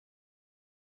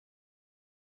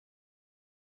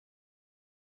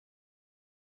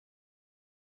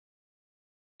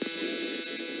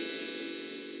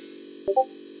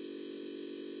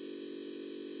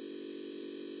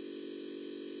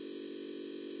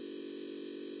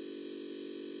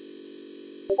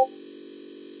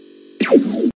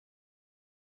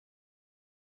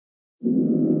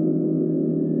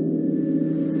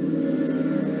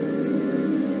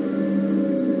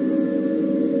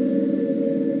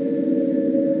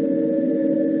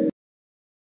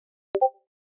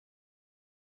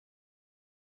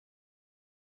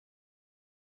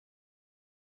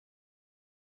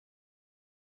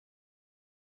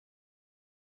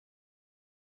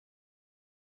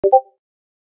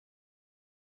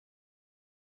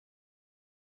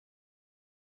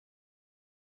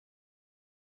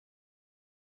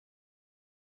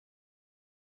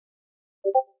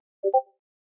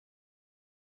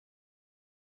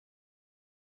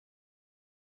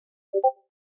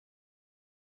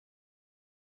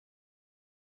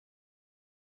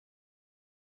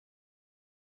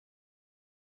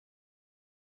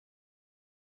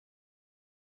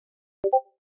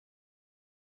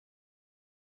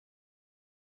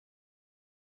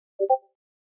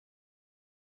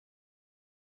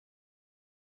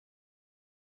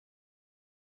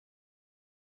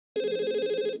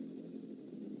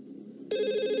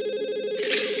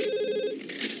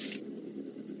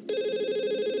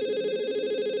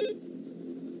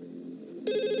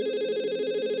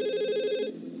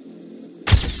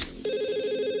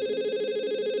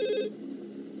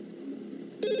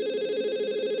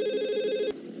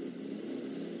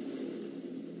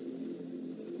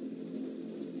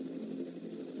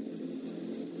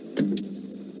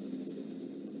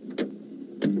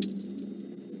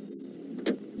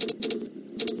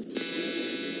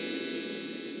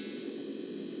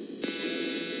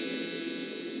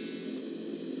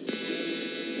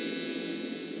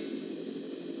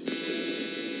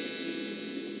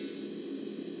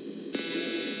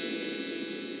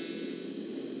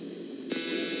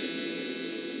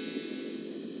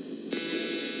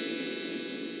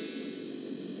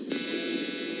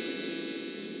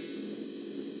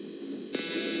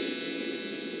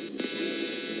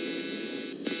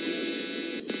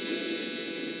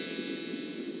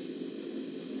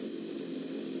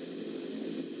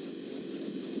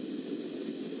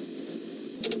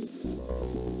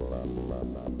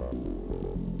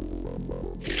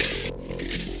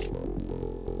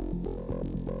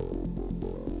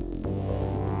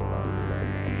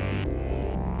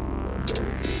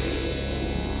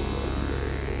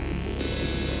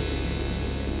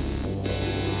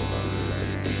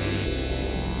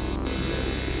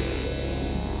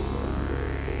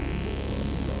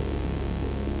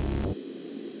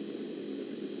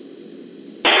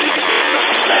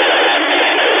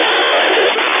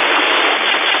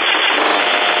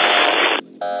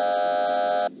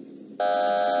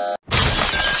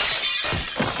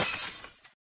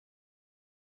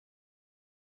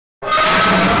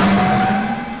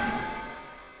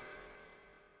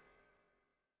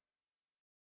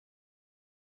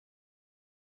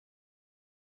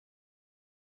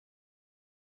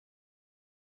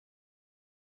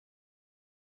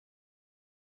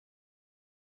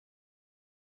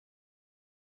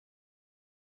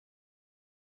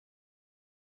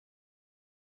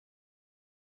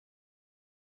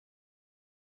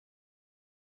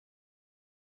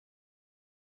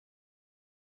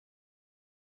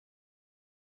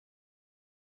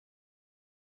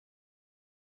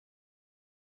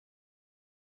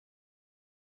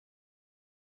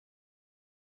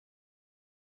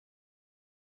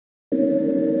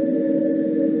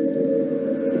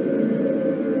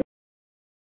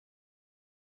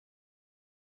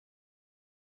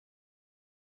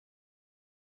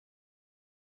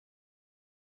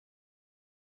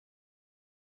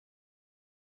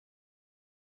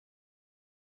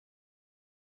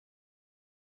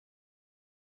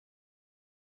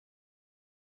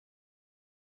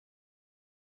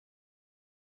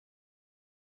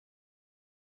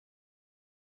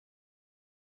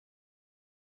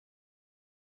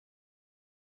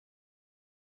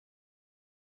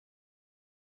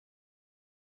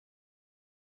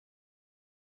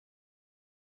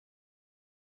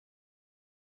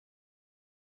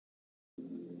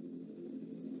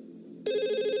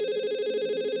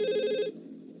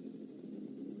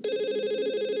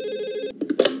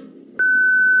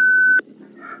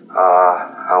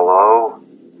Hello?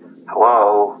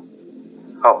 Hello?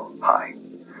 Oh, hi.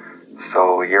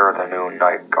 So you're the new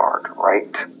night guard,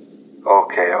 right?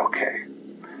 Okay.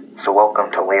 So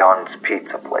welcome to Leon's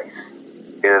Pizza Place.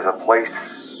 It is a place,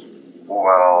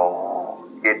 well,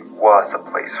 it was a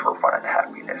place for fun and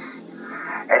happiness.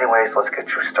 Anyways, let's get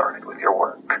you started with your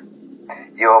work.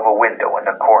 You have a window in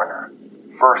the corner.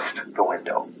 First, the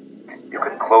window. You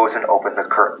can close and open the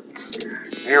curtains.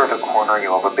 Near the corner,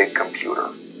 you have a big computer.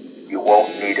 You won't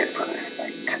need it for this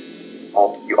night.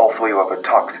 Well, Also, you have a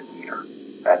toxic meter.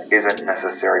 That isn't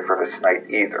necessary for this night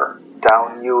either.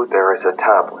 Down you, there is a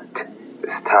tablet.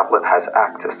 This tablet has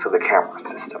access to the camera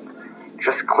system.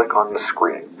 Just click on the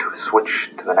screen to switch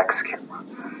to the next camera.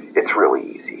 It's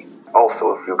really easy.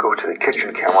 Also, if you go to the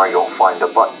kitchen camera, you'll find a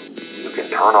button. You can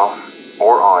turn off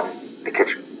or on the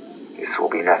kitchen. This will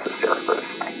be necessary for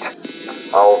this night.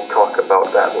 I'll talk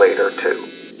about that later too.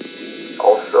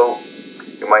 Also,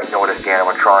 you might notice the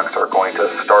animatronics are going to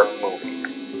start moving.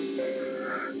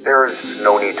 There's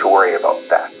no need to worry about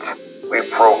that. We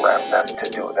programmed them to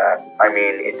do that. I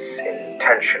mean, it's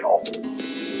intentional.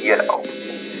 You know.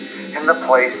 In the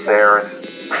place there's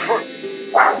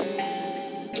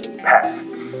pests.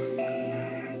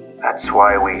 That's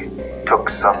why we took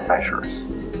some measures.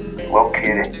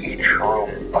 Located in each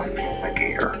room a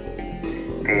fumigator.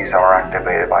 These are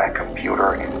activated by a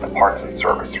computer in the parts and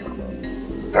service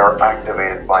room. They're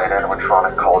activated by an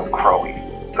animatronic called Crowy,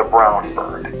 the brown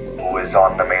bird, who is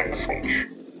on the main stage.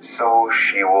 So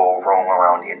she will roam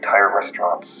around the entire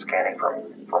restaurant, scanning from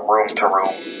room to room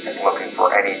and looking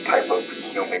for any type of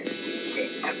human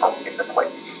heat in the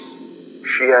place.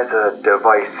 She has a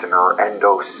device in her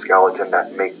endoskeleton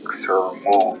that makes her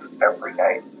move every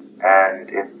night. And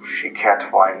if she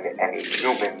can't find any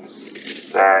humans,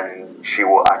 then she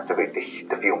will activate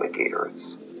the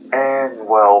fumigators. And,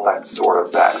 well, that's sort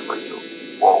of bad for you.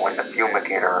 Well, when the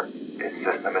fumigator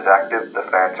system is active, the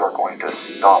fans are going to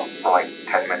stop for like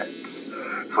 10 minutes.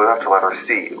 So you have to let her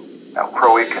see you. Now,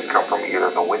 Crowy can come from either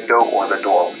the window or the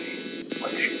doorway.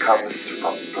 When she comes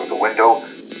through the window,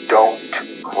 don't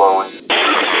close.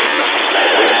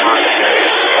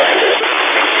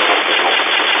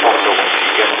 Also, when she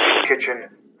gets to the kitchen,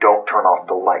 don't turn off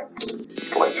the lights. If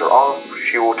the lights are off,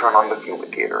 she will turn on the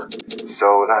fumigator.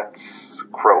 So that's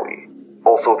Crowy.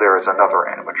 Also, there is another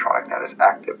animatronic that is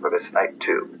active for this night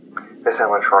too. This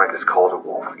animatronic is called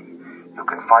Wolfie. You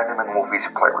can find him in Wolfie's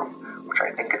playroom, which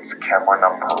I think it's camera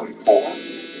number 4.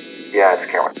 Yeah, it's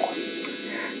camera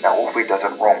 4. Now, Wolfie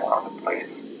doesn't roam around the place,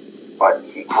 but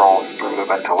he crawls through the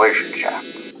ventilation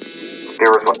shafts.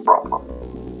 There is one problem.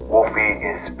 Wolfie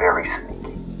is very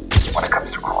sneaky when it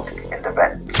comes to crawling in the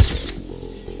vents.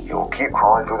 He will keep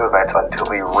crawling through the vents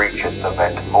until he reaches the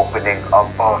vent opening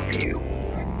above you.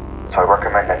 So I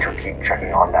recommend that you keep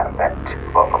checking on that vent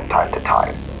from time to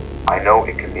time. I know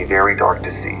it can be very dark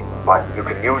to see, but you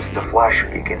can use the flash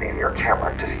beacon in your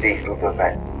camera to see through the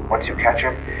vent. Once you catch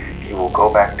him, he will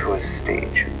go back to his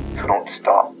stage, so don't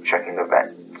stop checking the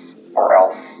vents, or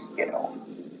else, you know.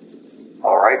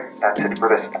 Alright, that's it for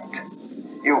this night.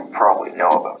 You probably know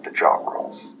about the job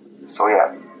roles. So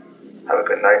yeah, have a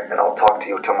good night, and I'll talk to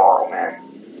you tomorrow, man.